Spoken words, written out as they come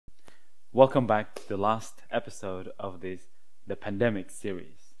Welcome back to the last episode of the pandemic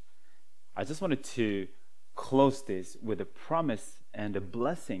series. I just wanted to close this with a promise and a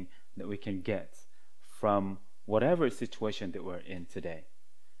blessing that we can get from whatever situation that we're in today.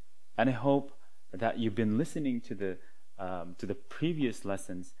 And I hope that you've been listening to the previous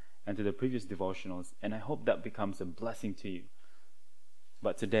lessons and to the previous devotionals, and I hope that becomes a blessing to you.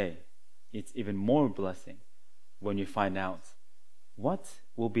 But today, it's even more blessing when you find out what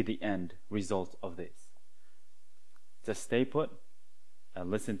will be the end result of this. Just stay put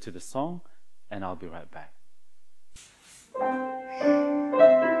and listen to the song, and I'll be right back.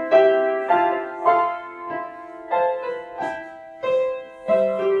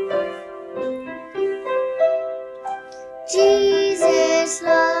 Jesus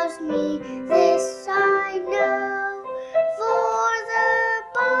loves me, this I know, for the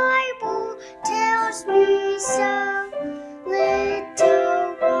Bible tells me so.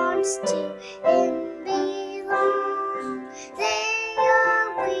 Little ones to Him belong. They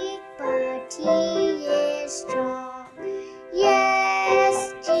are weak, but He is strong.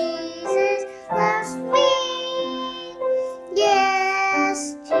 Yes, Jesus loves me.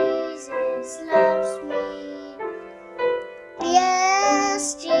 Yes, Jesus loves me.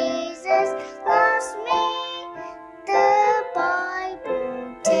 Yes, Jesus loves me. The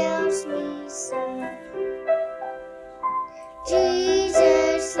Bible tells me so.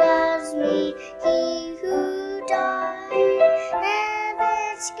 Jesus loves me, He who died,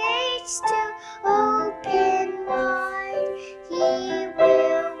 heaven's gates to open wide. He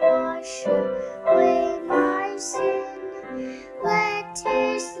will wash away my sin. Let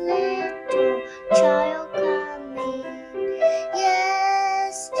His little child come in.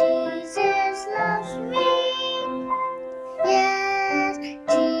 Yes, Jesus loves me. Yes,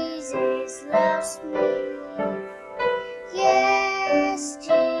 Jesus loves me. Yes,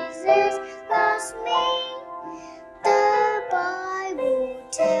 Jesus loves me. The Bible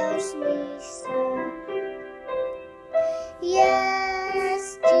tells me so.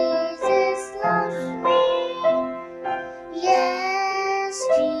 Yes, Jesus loves me. Yes,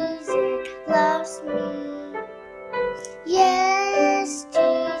 Jesus loves me. Yes,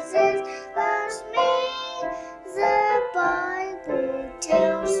 Jesus loves me. The Bible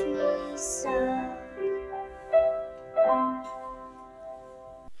tells me so.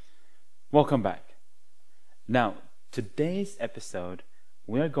 Welcome back. Now, today's episode,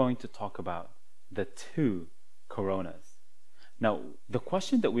 we are going to talk about the two coronas. Now, the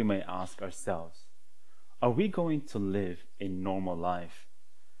question that we may ask ourselves, are we going to live a normal life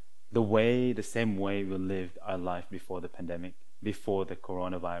the same way we lived our life before the pandemic, before the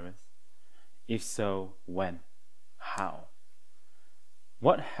coronavirus? If so, when? How?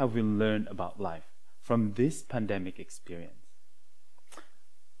 What have we learned about life from this pandemic experience?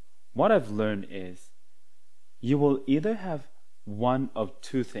 What I've learned is you will either have one of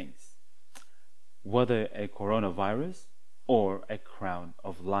two things, whether a coronavirus or a crown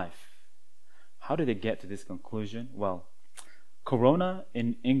of life. How did I get to this conclusion? Well, corona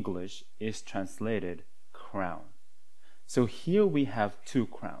in English is translated crown. So here we have two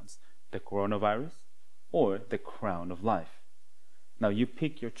crowns, the coronavirus or the crown of life. Now you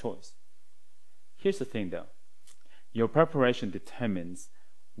pick your choice. Here's the thing though, your preparation determines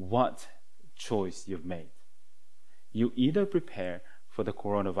what choice you've made. You either prepare for the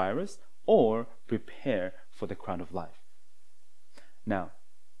coronavirus or prepare for the crown of life. Now,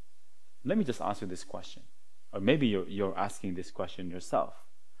 let me just ask you this question, or maybe you're asking this question yourself.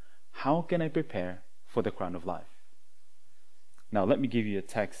 How can I prepare for the crown of life? Now, let me give you a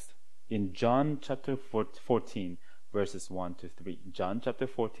text in John chapter 14, verses 1 to 3. John chapter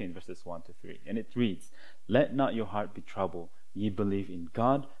 14, verses 1 to 3. And it reads, "Let not your heart be troubled. Ye believe in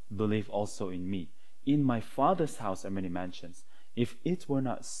God, believe also in me. In my Father's house are many mansions. If it were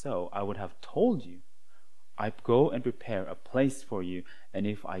not so, I would have told you. I go and prepare a place for you, and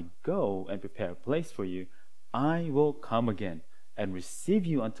if I go and prepare a place for you, I will come again and receive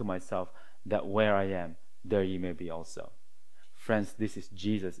you unto myself, that where I am, there ye may be also." Friends, this is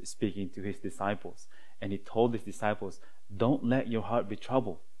Jesus speaking to His disciples, and He told His disciples, don't let your heart be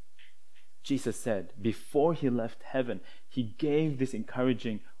troubled. Jesus said, before He left heaven, He gave these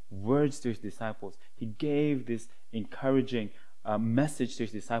encouraging words to His disciples. He gave this encouraging message to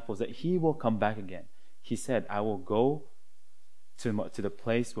His disciples that He will come back again. He said, I will go to the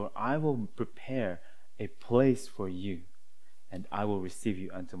place where I will prepare a place for you, and I will receive you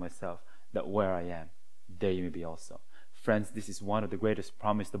unto myself, that where I am, there you may be also. Friends, this is one of the greatest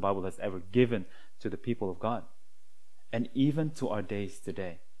promise the Bible has ever given to the people of God, and even to our days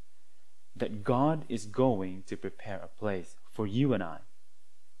today, that God is going to prepare a place for you and I.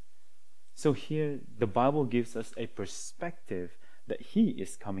 So here, the Bible gives us a perspective that He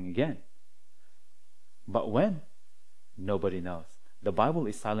is coming again. But when? Nobody knows. The Bible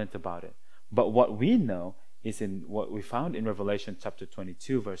is silent about it. But what we know is in what we found in Revelation chapter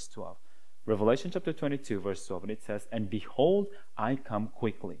 22, verse 12. Revelation chapter 22, verse 12, and it says, "And behold, I come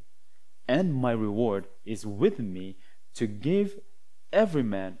quickly, and my reward is with me to give every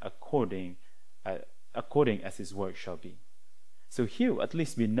man according as his work shall be." So here, at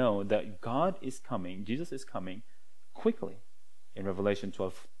least we know that God is coming, Jesus is coming quickly. In Revelation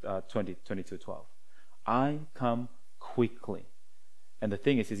 22:12. I come quickly. And the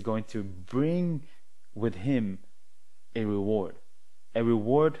thing is, He's going to bring with Him a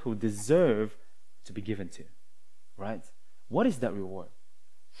reward who deserve to be given to. Right? What is that reward?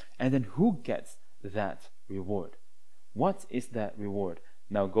 And then who gets that reward? What is that reward?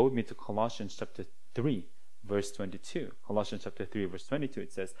 Now go with me to Colossians chapter 3, verse 22. Colossians chapter 3, verse 22,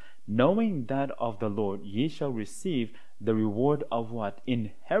 it says, "Knowing that of the Lord ye shall receive the reward of" what?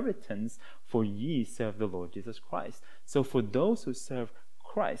 "Inheritance, for ye serve the Lord Jesus Christ." So for those who serve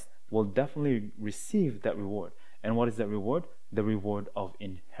Christ will definitely receive that reward. And what is that reward? The reward of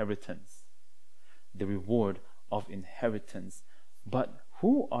inheritance. The reward of inheritance. But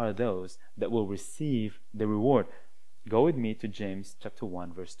who are those that will receive the reward? Go with me to James chapter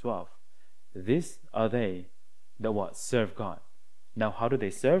 1, verse 12. "These are they that what? Serve God." Now how do they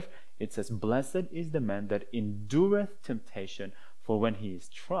serve? It says, "Blessed is the man that endureth temptation, for when he is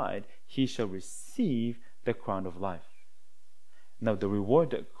tried, he shall receive the crown of life." Now the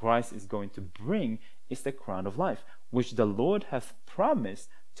reward that Christ is going to bring is the crown of life, which the Lord hath promised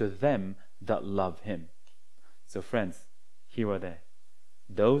to them that love Him. So friends, here are they.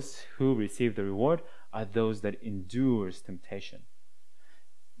 Those who receive the reward are those that endures temptation.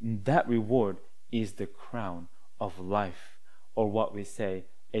 That reward is the crown of life, or what we say,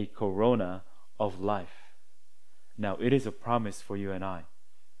 a corona of life. Now, it is a promise for you and I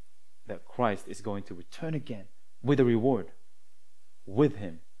that Christ is going to return again with a reward, with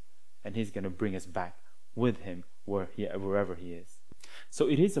Him, and He's going to bring us back with Him wherever He is. So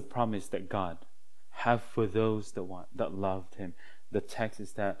it is a promise that God have for those that loved Him. The text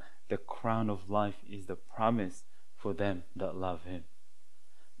is that the crown of life is the promise for them that love Him.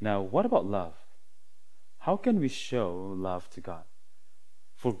 Now, what about love? How can we show love to God?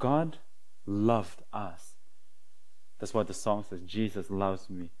 For God loved us. That's what the song says, "Jesus loves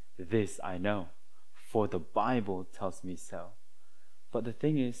me, this I know, for the Bible tells me so." But the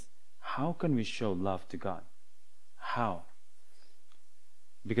thing is, how can we show love to God? How?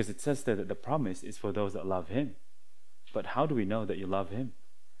 Because it says that the promise is for those that love Him. But how do we know that you love Him?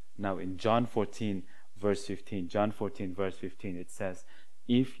 Now in John 14, verse 15, it says,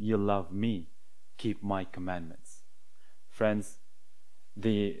 "If you love me, keep my commandments." Friends,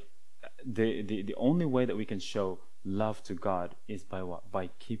 the only way that we can show love to God is by what? By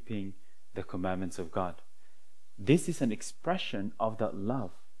keeping the commandments of God. This is an expression of that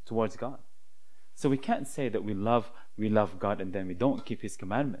love towards God. So we can't say that we love God and then we don't keep His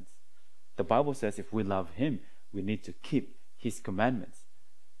commandments. The Bible says if we love Him, we need to keep His commandments.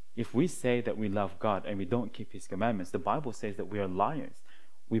 If we say that we love God and we don't keep His commandments, the Bible says that we are liars.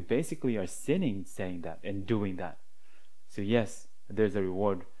 We basically are sinning saying that and doing that. So yes, there's a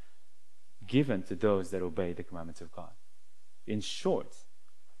reward given to those that obey the commandments of God. In short,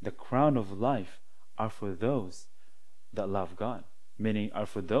 the crown of life are for those that love God, meaning are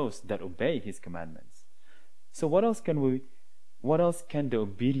for those that obey His commandments. So what else can the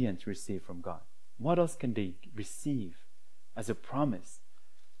obedient receive from God? What else can they receive as a promise?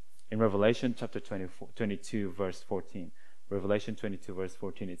 In Revelation chapter 22, verse 14, Revelation 22, verse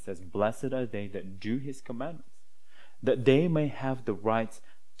 14, it says, "Blessed are they that do His commandments, that they may have the right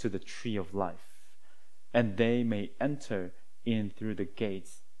to the tree of life, and they may enter in through the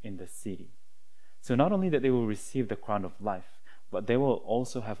gates in the city." So not only that they will receive the crown of life, but they will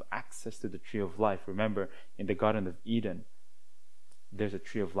also have access to the tree of life. Remember, in the Garden of Eden, there's a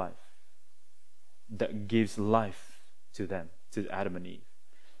tree of life that gives life to them, to Adam and Eve.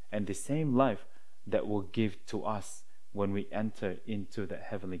 And the same life that will give to us when we enter into the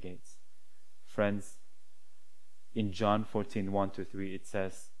heavenly gates. Friends, in John 14, 1-3, it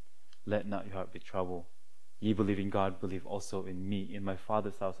says, "Let not your heart be troubled. Ye believe in God, believe also in me. In my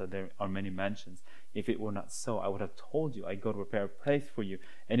Father's house there are many mansions. If it were not so, I would have told you, I go to prepare a place for you.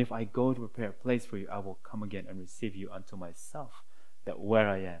 And if I go to prepare a place for you, I will come again and receive you unto myself, that where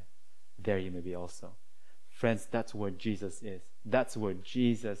I am, there you may be also." Friends, that's where Jesus is. That's where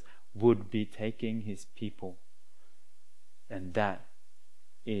Jesus would be taking His people. And that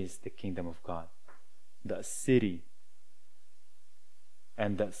is the kingdom of God. The city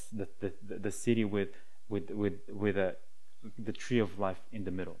and that's the city with the tree of life in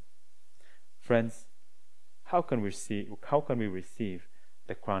the middle. Friends, how can we receive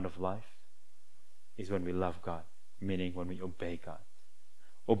the crown of life? Is when we love God, meaning when we obey God.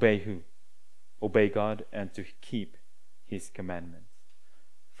 Obey who? Obey God and to keep His commandments.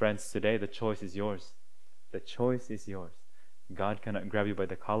 Friends, today the choice is yours. The choice is yours. God cannot grab you by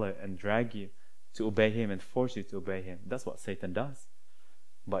the collar and drag you to obey Him and force you to obey Him. That's what Satan does.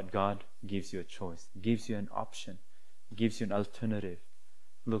 But God gives you a choice, gives you an option, gives you an alternative.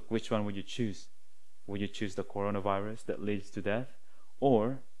 Look, which one would you choose? Would you choose the coronavirus that leads to death,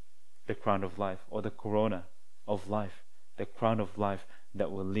 or the crown of life, or the corona of life, the crown of life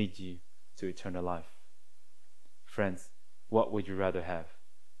that will lead you to eternal life? Friends, what would you rather have?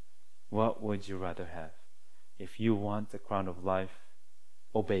 What would you rather have? If you want the crown of life,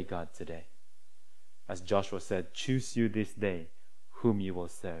 obey God today. As Joshua said, choose you this day whom you will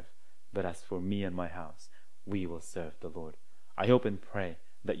serve. But as for me and my house, we will serve the Lord. I hope and pray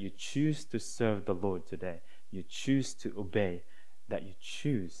that you choose to serve the Lord today. You choose to obey, that you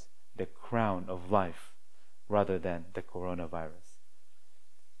choose the crown of life rather than the coronavirus.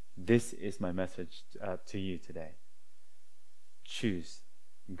 This is my message to you today. Choose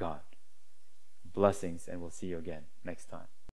God. Blessings, and we'll see you again next time.